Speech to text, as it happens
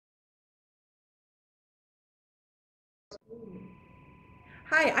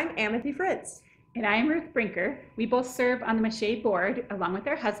Hi, I'm Amity Fritz. And I'm Ruth Brinker. We both serve on the MACHE board along with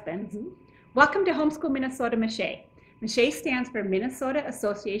our husbands. Mhm. Welcome to Homeschool Minnesota MACHE. MACHE stands for Minnesota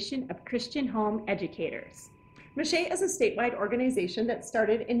Association of Christian Home Educators. MACHE is a statewide organization that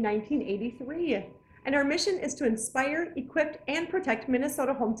started in 1983, and our mission is to inspire, equip, and protect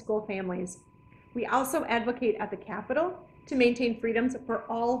Minnesota homeschool families. We also advocate at the Capitol to maintain freedoms for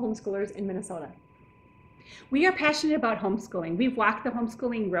all homeschoolers in Minnesota. We are passionate about homeschooling. We've walked the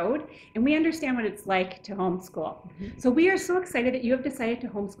homeschooling road and we understand what it's like to homeschool. So we are so excited that you have decided to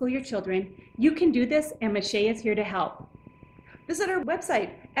homeschool your children. You can do this, and MACHE is here to help. Visit our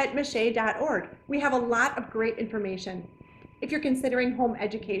website at mache.org. We have a lot of great information. If you're considering home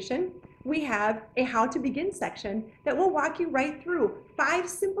education, we have a How to Begin section that will walk you right through 5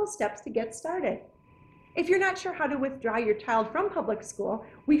 simple steps to get started. If you're not sure how to withdraw your child from public school,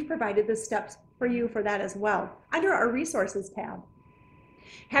 we've provided the steps for you for that as well under our Resources tab.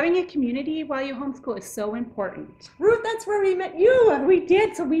 Having a community while you homeschool is so important. Ruth, that's where we met you. We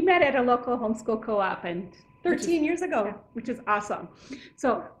did. So we met at a local homeschool co-op and 13 years ago. Yeah, which is awesome.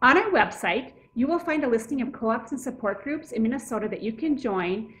 So on our website, you will find a listing of co-ops and support groups in Minnesota that you can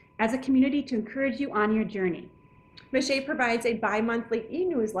join as a community to encourage you on your journey. MACHE provides a bi-monthly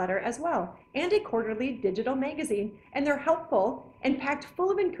e-newsletter as well and a quarterly digital magazine, and they're helpful and packed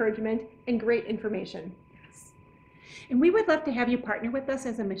full of encouragement and great information. And we would love to have you partner with us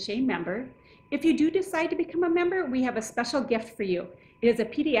as a MACHE member. If you do decide to become a member, we have a special gift for you. It is a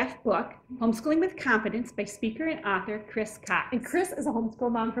PDF book, Homeschooling with Confidence, by speaker and author Chris Cox. And Chris is a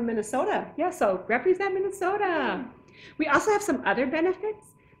homeschool mom from Minnesota. Yeah, so represent Minnesota. We also have some other benefits.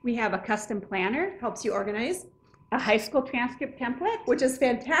 We have a custom planner, Helps you organize, a high school transcript template, which is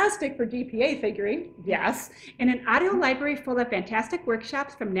fantastic for GPA figuring. yes, and an audio library full of fantastic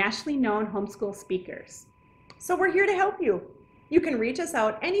workshops from nationally known homeschool speakers. So we're here to help you. You can reach us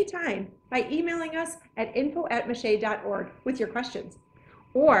out anytime by emailing us at info@mache.org with your questions.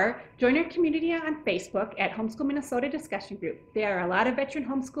 Or join our community on Facebook at Homeschool Minnesota Discussion Group. There are a lot of veteran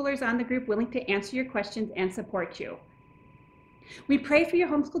homeschoolers on the group willing to answer your questions and support you. We pray for your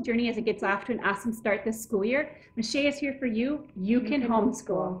homeschool journey as it gets off to an awesome start this school year. MACHE is here for you. You can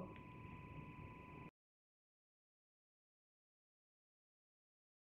homeschool.